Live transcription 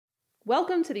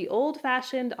Welcome to the Old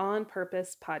Fashioned on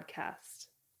Purpose podcast.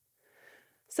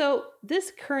 So,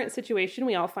 this current situation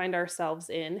we all find ourselves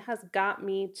in has got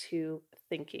me to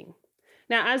thinking.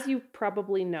 Now, as you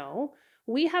probably know,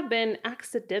 we have been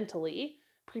accidentally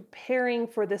preparing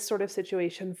for this sort of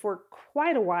situation for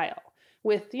quite a while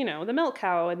with, the milk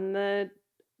cow and the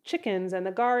chickens and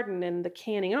the garden and the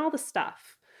canning and all the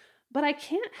stuff. But I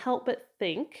can't help but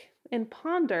think and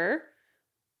ponder,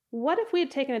 what if we had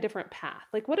taken a different path?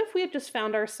 Like, what if we had just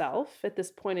found ourselves at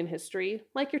this point in history,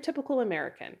 like your typical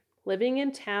American, living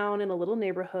in town in a little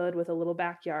neighborhood with a little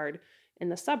backyard in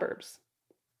the suburbs?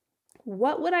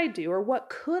 What would I do, or what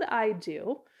could I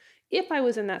do if I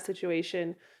was in that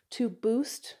situation to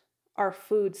boost our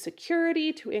food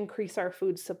security, to increase our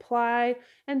food supply,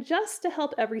 and just to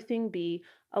help everything be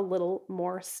a little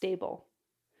more stable?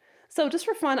 So just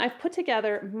for fun, I've put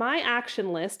together my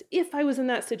action list if I was in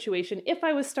that situation, if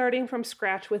I was starting from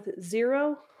scratch with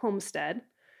zero homestead.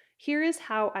 Here is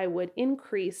how I would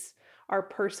increase our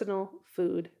personal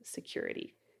food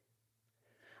security.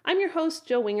 I'm your host,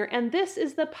 Jill Winger, and this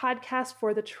is the podcast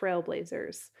for the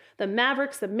trailblazers, the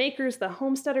mavericks, the makers, the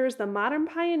homesteaders, the modern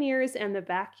pioneers, and the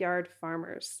backyard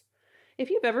farmers. If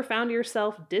you've ever found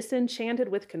yourself disenchanted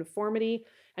with conformity,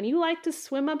 and you like to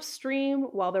swim upstream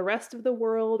while the rest of the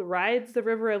world rides the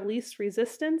river of least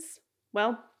resistance,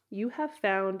 well, you have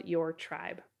found your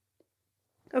tribe.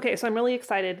 Okay, so I'm really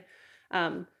excited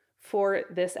for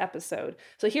this episode.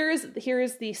 So here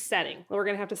is the setting. We're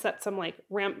going to have to set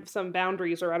some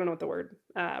boundaries, or I don't know what the word,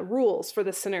 rules for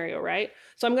this scenario, right?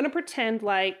 So I'm going to pretend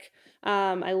like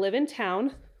I live in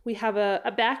town. We have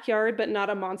a backyard, but not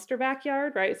a monster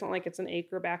backyard, right? It's not like it's an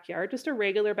acre backyard, just a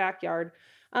regular backyard.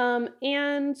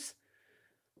 And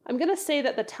I'm going to say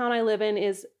that the town I live in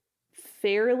is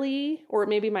fairly, or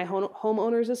maybe my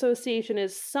homeowners association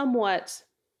is somewhat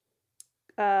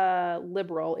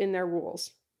liberal in their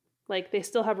rules. Like, they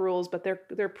still have rules, but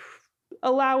they're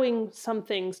allowing some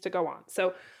things to go on.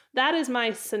 So that is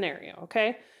my scenario,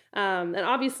 okay? And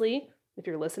obviously, if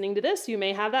you're listening to this, you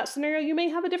may have that scenario. You may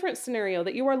have a different scenario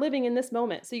that you are living in this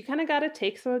moment. So you kind of got to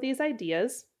take some of these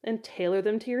ideas and tailor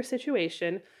them to your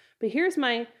situation. But here's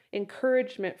my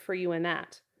encouragement for you in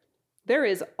that. There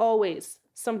is always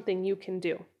something you can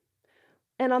do.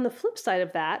 And on the flip side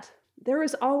of that, there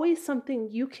is always something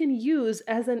you can use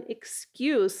as an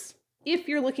excuse if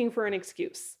you're looking for an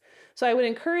excuse. So I would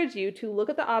encourage you to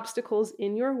look at the obstacles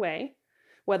in your way,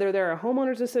 whether they're a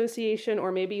homeowners association,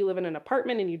 or maybe you live in an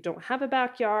apartment and you don't have a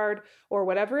backyard, or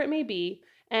whatever it may be,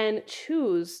 and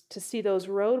choose to see those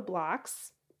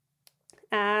roadblocks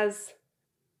as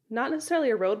not necessarily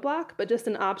a roadblock, but just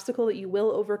an obstacle that you will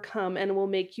overcome and will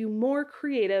make you more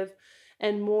creative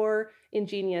and more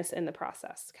ingenious in the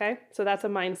process, okay? So that's a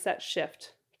mindset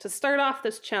shift to start off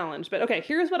this challenge. But okay,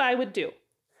 here's what I would do.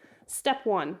 Step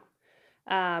one.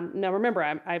 Now remember,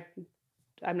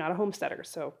 I'm not a homesteader,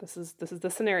 so this is the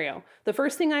scenario. The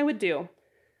first thing I would do,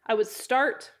 I would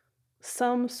start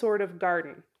some sort of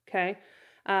garden, okay?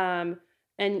 And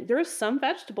there's some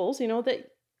vegetables, that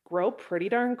grow pretty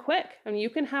darn quick. I mean, you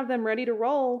can have them ready to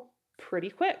roll pretty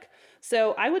quick.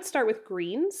 So I would start with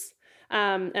greens,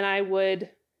 and I would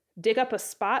dig up a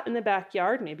spot in the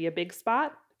backyard, maybe a big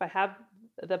spot. If I have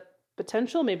the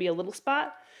potential, maybe a little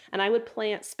spot, and I would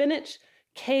plant spinach,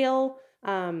 kale,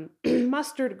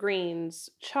 mustard greens,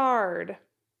 chard,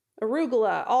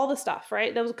 arugula, all the stuff,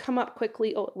 right? Those come up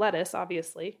quickly. Oh, lettuce,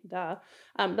 obviously, duh.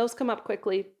 Those come up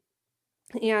quickly,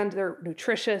 and they're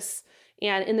nutritious.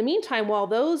 And in the meantime, while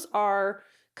those are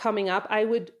coming up, I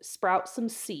would sprout some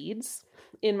seeds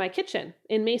in my kitchen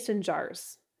in mason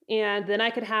jars. And then I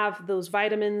could have those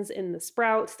vitamins in the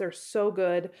sprouts. They're so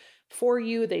good for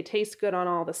you. They taste good on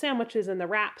all the sandwiches and the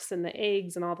wraps and the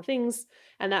eggs and all the things.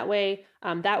 And that way,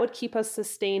 that would keep us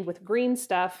sustained with green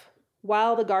stuff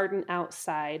while the garden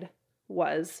outside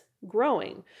was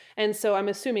growing. And so I'm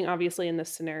assuming, obviously, in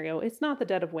this scenario, it's not the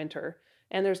dead of winter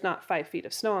and there's not 5 feet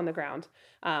of snow on the ground.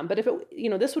 But if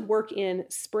it, this would work in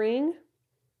spring,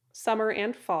 summer,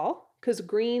 and fall, because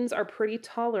greens are pretty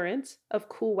tolerant of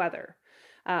cool weather.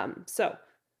 So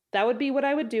that would be what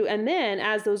I would do. And then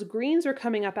as those greens are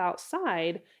coming up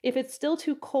outside, if it's still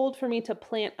too cold for me to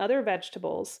plant other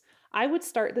vegetables, I would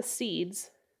start the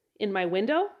seeds in my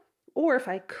window, or if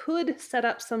I could set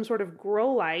up some sort of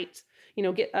grow light,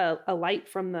 get a light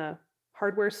from the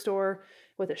hardware store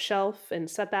with a shelf and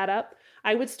set that up,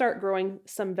 I would start growing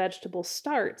some vegetable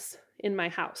starts in my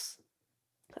house.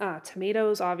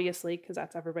 Tomatoes, obviously, because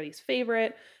that's everybody's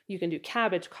favorite. You can do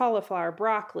cabbage, cauliflower,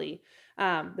 broccoli.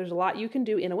 There's a lot you can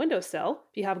do in a windowsill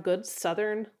if you have good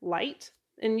southern light.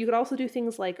 And you could also do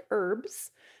things like herbs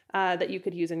that you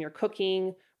could use in your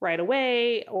cooking, right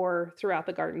away or throughout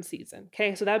the garden season.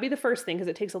 Okay, so that would be the first thing because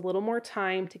it takes a little more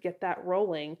time to get that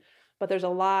rolling, but there's a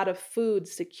lot of food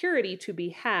security to be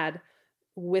had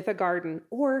with a garden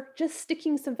or just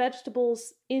sticking some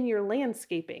vegetables in your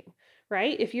landscaping,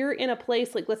 right? If you're in a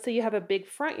place like, let's say you have a big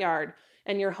front yard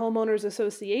and your homeowners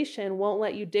association won't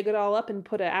let you dig it all up and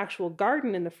put an actual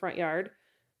garden in the front yard,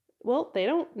 well, they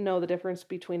don't know the difference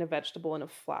between a vegetable and a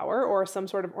flower or some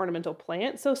sort of ornamental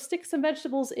plant. So stick some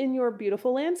vegetables in your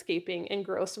beautiful landscaping and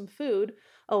grow some food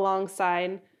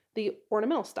alongside the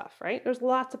ornamental stuff, right? There's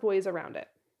lots of ways around it.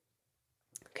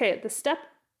 Okay, step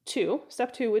two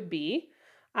would be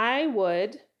I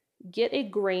would get a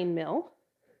grain mill,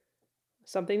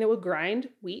 something that would grind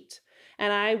wheat,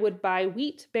 and I would buy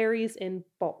wheat berries in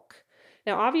bulk.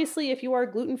 Now, obviously, if you are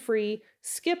gluten-free,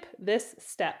 skip this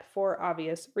step for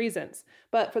obvious reasons.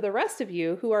 But for the rest of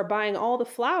you who are buying all the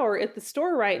flour at the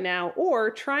store right now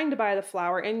or trying to buy the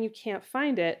flour and you can't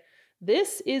find it,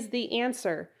 this is the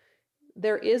answer.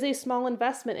 There is a small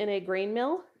investment in a grain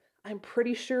mill. I'm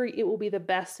pretty sure it will be the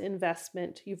best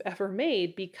investment you've ever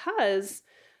made because,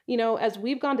 as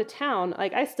we've gone to town,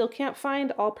 like I still can't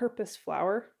find all-purpose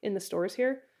flour in the stores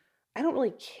here. I don't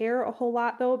really care a whole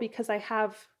lot though because I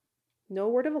have, no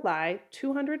word of a lie,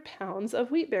 200 pounds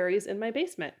of wheat berries in my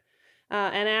basement.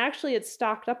 And I actually had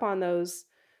stocked up on those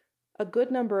a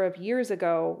good number of years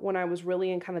ago when I was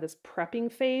really in kind of this prepping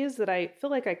phase that I feel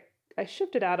like I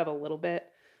shifted out of a little bit.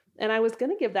 And I was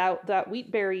going to give that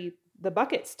wheat berry, the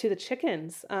buckets to the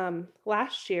chickens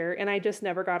last year, and I just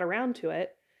never got around to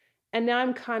it. And now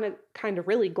I'm kind of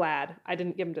really glad I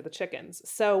didn't give them to the chickens.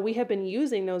 So we have been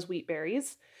using those wheat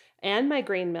berries and my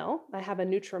grain mill. I have a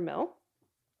Nutri-Mill.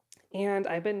 And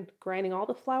I've been grinding all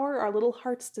the flour our little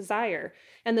heart's desire.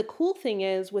 And the cool thing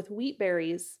is with wheat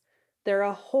berries, they're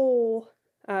a whole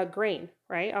grain,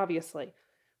 right? Obviously.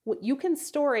 You can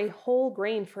store a whole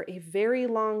grain for a very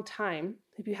long time.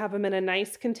 If you have them in a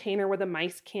nice container where the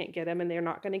mice can't get them and they're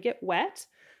not going to get wet,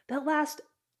 they'll last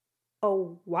a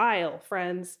while,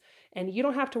 friends. And you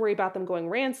don't have to worry about them going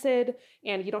rancid.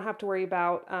 And you don't have to worry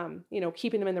about,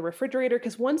 keeping them in the refrigerator.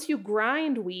 Because once you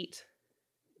grind wheat,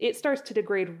 it starts to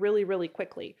degrade really, really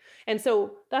quickly. And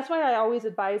so that's why I always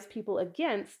advise people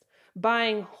against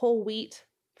buying whole wheat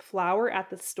flour at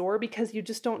the store because you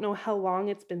just don't know how long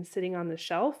it's been sitting on the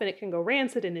shelf and it can go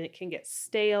rancid and it can get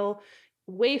stale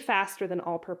way faster than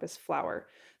all-purpose flour.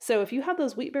 So if you have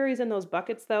those wheat berries in those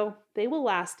buckets though, they will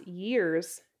last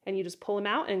years and you just pull them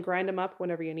out and grind them up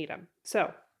whenever you need them.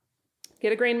 So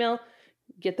get a grain mill,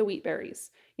 get the wheat berries.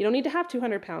 You don't need to have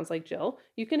 200 pounds like Jill.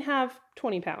 You can have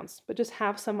 20 pounds, but just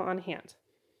have some on hand.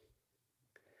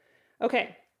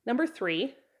 Okay, number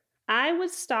 3, I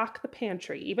would stock the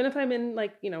pantry. Even if I'm in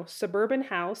suburban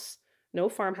house, no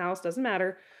farmhouse, doesn't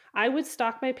matter. I would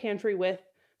stock my pantry with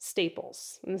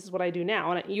staples. And this is what I do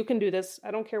now. And you can do this,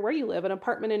 I don't care where you live, an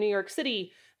apartment in New York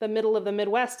City, the middle of the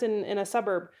Midwest in a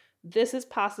suburb. This is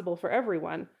possible for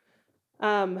everyone.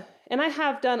 And I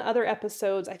have done other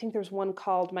episodes. I think there's one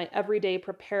called My Everyday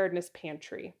Preparedness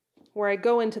Pantry, where I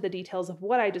go into the details of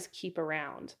what I just keep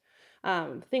around.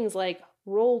 Things like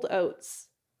rolled oats,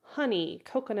 honey,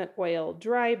 coconut oil,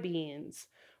 dry beans,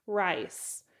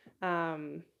 rice,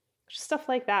 stuff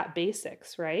like that,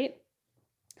 basics, right?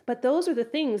 But those are the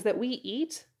things that we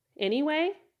eat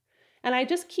anyway. And I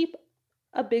just keep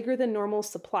a bigger than normal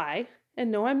supply. And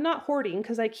no, I'm not hoarding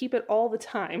because I keep it all the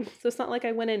time. So it's not like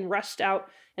I went and rushed out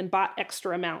and bought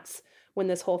extra amounts when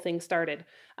this whole thing started.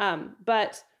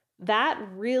 But that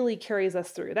really carries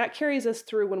us through. That carries us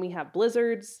through when we have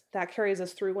blizzards. That carries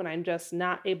us through when I'm just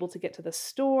not able to get to the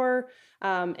store.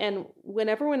 And when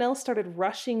everyone else started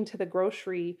rushing to the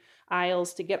grocery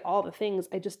aisles to get all the things,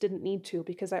 I just didn't need to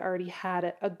because I already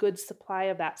had a good supply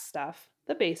of that stuff,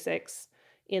 the basics,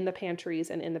 in the pantries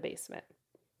and in the basement.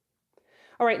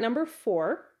 All right, number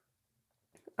 4,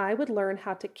 I would learn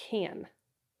how to can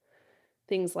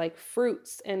things like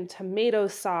fruits and tomato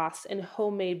sauce and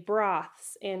homemade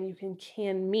broths, and you can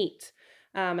can meat.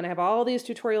 And I have all these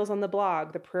tutorials on the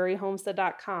blog,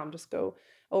 theprairiehomestead.com. Just go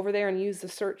over there and use the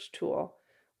search tool.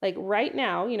 Like right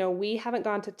now, we haven't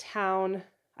gone to town.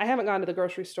 I haven't gone to the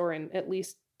grocery store in at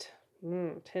least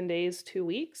 10 days, 2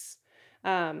 weeks.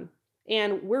 And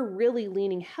we're really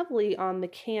leaning heavily on the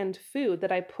canned food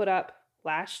that I put up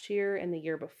last year and the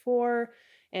year before,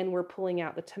 and we're pulling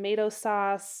out the tomato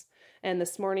sauce. And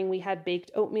this morning we had baked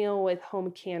oatmeal with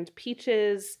home canned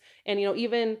peaches. And,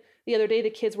 even the other day, the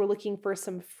kids were looking for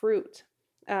some fruit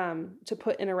to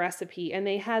put in a recipe. And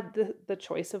they had the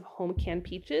choice of home canned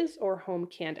peaches or home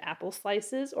canned apple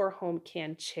slices or home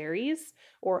canned cherries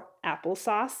or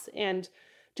applesauce. And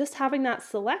just having that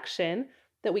selection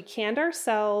that we canned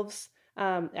ourselves,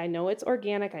 I know it's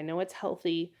organic. I know it's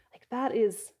healthy. Like that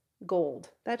is gold.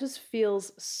 That just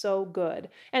feels so good.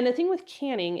 And the thing with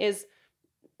canning is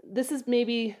this is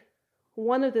maybe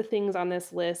one of the things on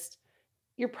this list.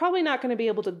 You're probably not going to be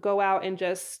able to go out and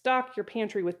just stock your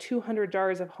pantry with 200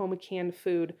 jars of home canned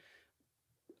food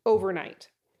overnight,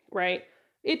 right?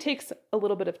 It takes a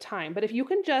little bit of time, but if you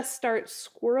can just start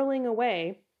squirreling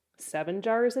away 7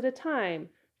 jars at a time,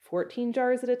 14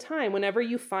 jars at a time, whenever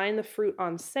you find the fruit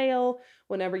on sale,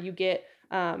 whenever you get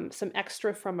some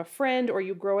extra from a friend or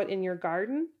you grow it in your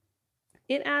garden,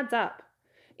 it adds up.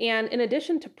 And in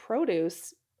addition to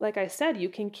produce, like I said, you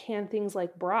can can things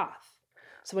like broth.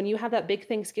 So when you have that big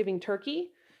Thanksgiving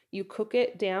turkey, you cook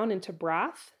it down into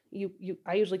broth.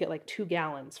 I usually get like 2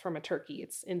 gallons from a turkey.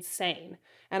 It's insane.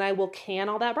 And I will can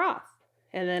all that broth.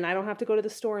 And then I don't have to go to the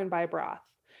store and buy broth.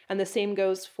 And the same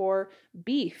goes for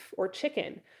beef or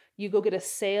chicken. You go get a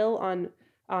sale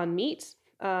on meat,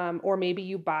 or maybe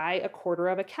you buy a quarter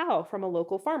of a cow from a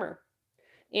local farmer.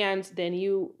 And then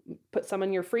you put some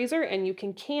in your freezer and you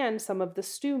can some of the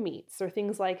stew meats or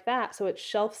things like that. So it's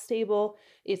shelf stable,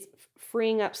 it's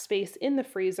freeing up space in the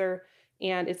freezer,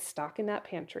 and it's stocking that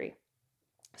pantry.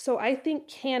 So I think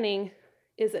canning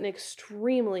is an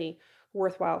extremely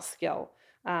worthwhile skill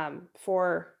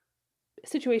for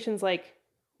situations like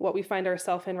what we find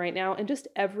ourselves in right now and just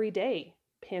everyday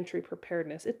pantry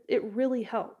preparedness. It really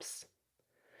helps.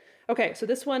 Okay, so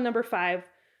this one, number 5,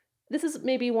 this is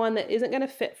maybe one that isn't going to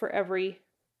fit for every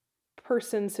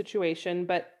person's situation,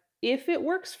 but if it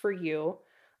works for you,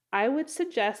 I would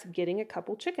suggest getting a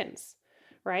couple chickens,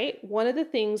 right? One of the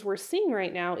things we're seeing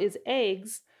right now is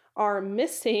eggs are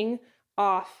missing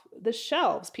off the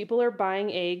shelves. People are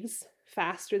buying eggs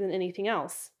faster than anything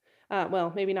else.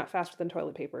 Well, maybe not faster than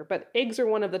toilet paper, but eggs are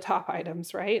one of the top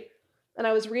items, right? And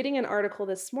I was reading an article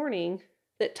this morning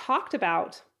that talked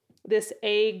about this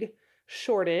egg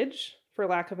shortage, for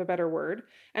lack of a better word.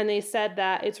 And they said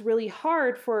that it's really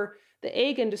hard for the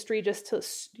egg industry just to,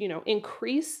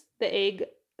 increase the egg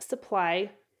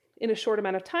supply in a short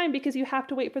amount of time because you have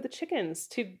to wait for the chickens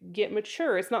to get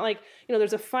mature. It's not like,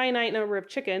 there's a finite number of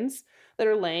chickens that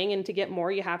are laying, and to get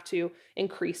more, you have to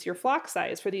increase your flock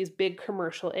size for these big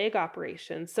commercial egg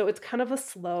operations. So it's kind of a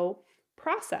slow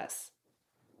process.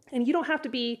 And you don't have to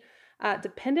be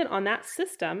dependent on that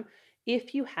system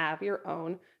if you have your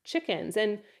own chickens.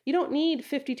 And you don't need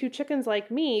 52 chickens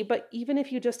like me, but even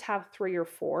if you just have 3 or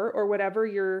 4 or whatever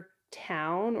your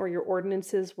town or your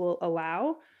ordinances will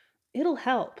allow, it'll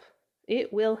help.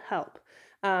 It will help.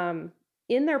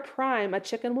 In their prime, a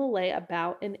chicken will lay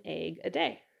about an egg a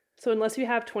day. So unless you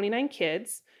have 29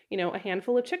 kids, a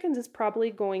handful of chickens is probably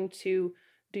going to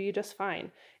do you just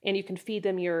fine. And you can feed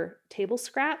them your table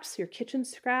scraps, your kitchen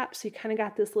scraps. You kind of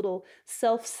got this little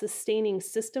self-sustaining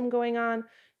system going on,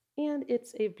 and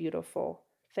it's a beautiful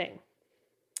thing.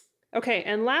 Okay,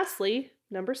 and lastly,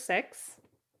 number 6,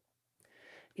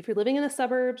 if you're living in the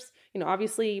suburbs,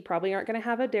 obviously you probably aren't going to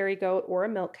have a dairy goat or a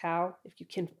milk cow. If you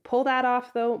can pull that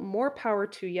off, though, more power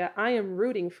to you. I am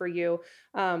rooting for you.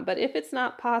 But if it's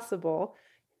not possible,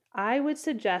 I would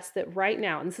suggest that right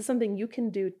now, and this is something you can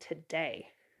do today,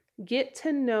 get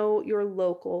to know your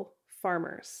local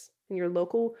farmers and your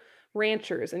local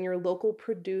ranchers and your local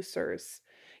producers.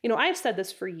 I've said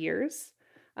this for years,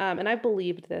 and I've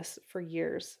believed this for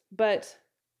years, but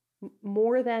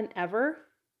more than ever,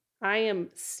 I am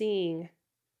seeing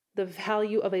the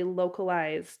value of a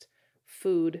localized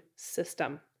food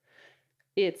system.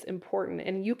 It's important.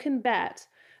 And you can bet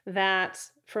that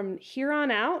from here on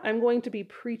out, I'm going to be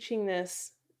preaching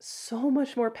this so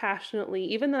much more passionately,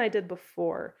 even than I did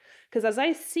before. Because as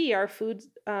I see our food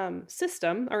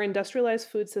system, our industrialized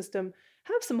food system,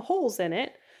 have some holes in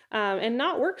it and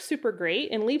not work super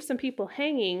great and leave some people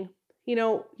hanging, you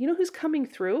know who's coming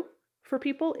through for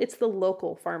people? It's the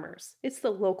local farmers. It's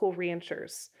the local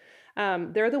ranchers.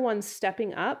 They're the ones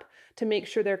stepping up to make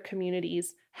sure their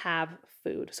communities have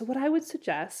food. So what I would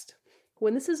suggest,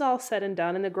 when this is all said and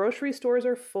done and the grocery stores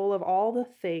are full of all the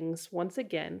things, once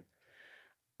again,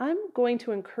 I'm going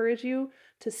to encourage you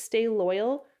to stay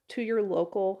loyal to your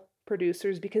local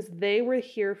producers because they were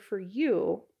here for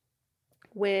you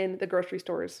when the grocery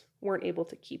stores weren't able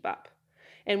to keep up.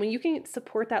 And when you can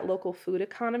support that local food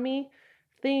economy,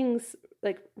 things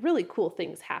like really cool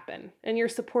things happen. And you're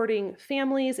supporting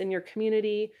families in your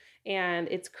community, and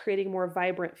it's creating more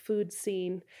vibrant food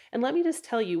scene. And let me just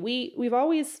tell you, we've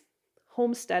always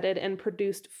homesteaded and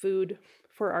produced food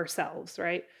for ourselves,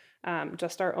 right?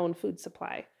 Just our own food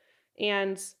supply.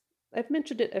 And I've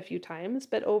mentioned it a few times,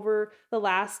 but over the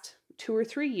last 2 or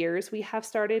 3 years, we have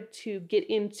started to get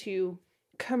into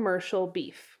commercial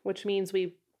beef, which means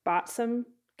we bought some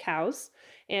cows,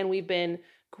 and we've been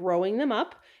growing them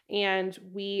up, and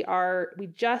we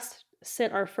just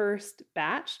sent our first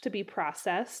batch to be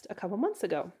processed a couple months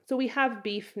ago. So we have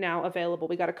beef now available.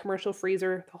 We got a commercial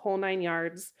freezer, the whole 9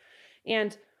 yards.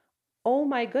 And oh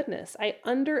my goodness, I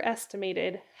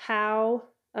underestimated how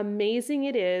amazing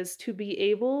it is to be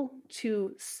able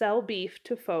to sell beef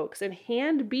to folks and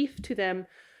hand beef to them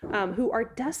who are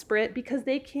desperate because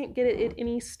they can't get it at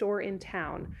any store in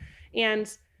town.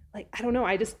 And like, I don't know,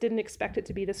 I just didn't expect it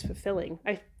to be this fulfilling.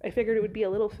 I figured it would be a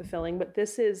little fulfilling, but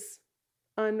this is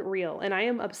unreal, and I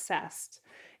am obsessed.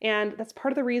 And that's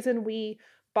part of the reason we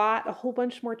bought a whole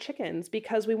bunch more chickens,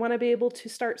 because we want to be able to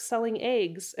start selling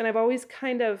eggs. And I've always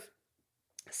kind of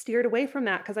steered away from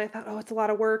that because I thought, oh, it's a lot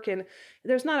of work and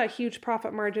there's not a huge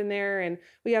profit margin there, and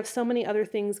we have so many other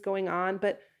things going on.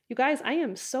 But you guys, I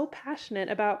am so passionate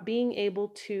about being able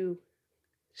to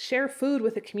share food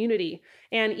with the community.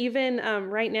 And even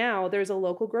right now, there's a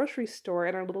local grocery store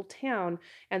in our little town,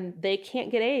 and they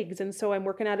can't get eggs. And so I'm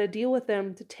working out a deal with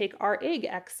them to take our egg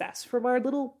excess from our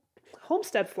little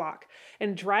homestead flock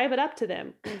and drive it up to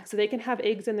them so they can have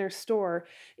eggs in their store.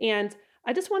 And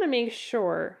I just want to make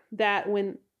sure that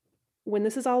when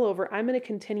this is all over, I'm going to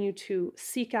continue to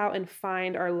seek out and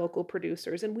find our local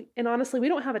producers. And honestly, we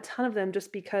don't have a ton of them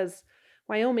just because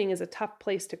Wyoming is a tough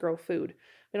place to grow food.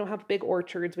 We don't have big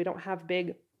orchards. We don't have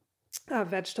big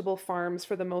vegetable farms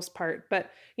for the most part.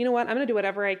 But you know what? I'm going to do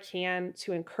whatever I can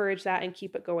to encourage that and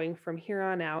keep it going from here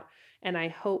on out. And I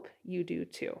hope you do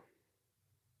too.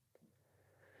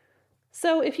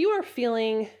 So if you are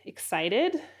feeling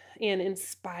excited and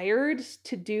inspired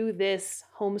to do this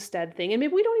homestead thing, and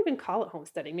maybe we don't even call it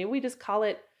homesteading, maybe we just call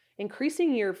it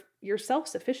increasing your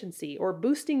self-sufficiency or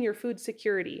boosting your food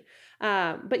security.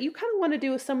 But you kind of want to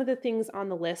do some of the things on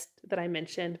the list that I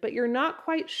mentioned, but you're not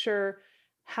quite sure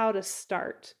how to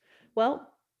start.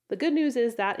 Well, the good news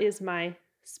is that is my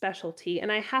specialty,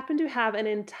 and I happen to have an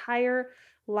entire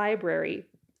library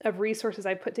of resources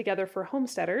I put together for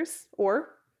homesteaders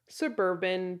or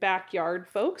suburban backyard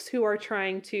folks who are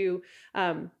trying to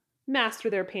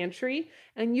master their pantry,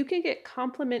 and you can get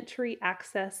complimentary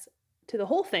access to the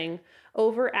whole thing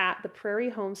over at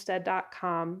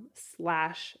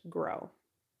theprairiehomestead.com/grow.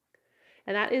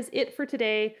 And that is it for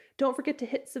today. Don't forget to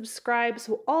hit subscribe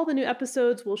so all the new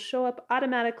episodes will show up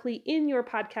automatically in your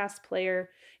podcast player.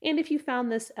 And if you found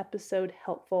this episode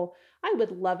helpful, I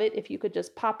would love it if you could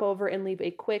just pop over and leave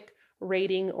a quick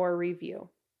rating or review.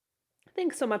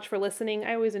 Thanks so much for listening.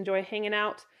 I always enjoy hanging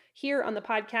out here on the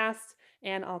podcast,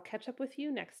 and I'll catch up with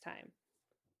you next time.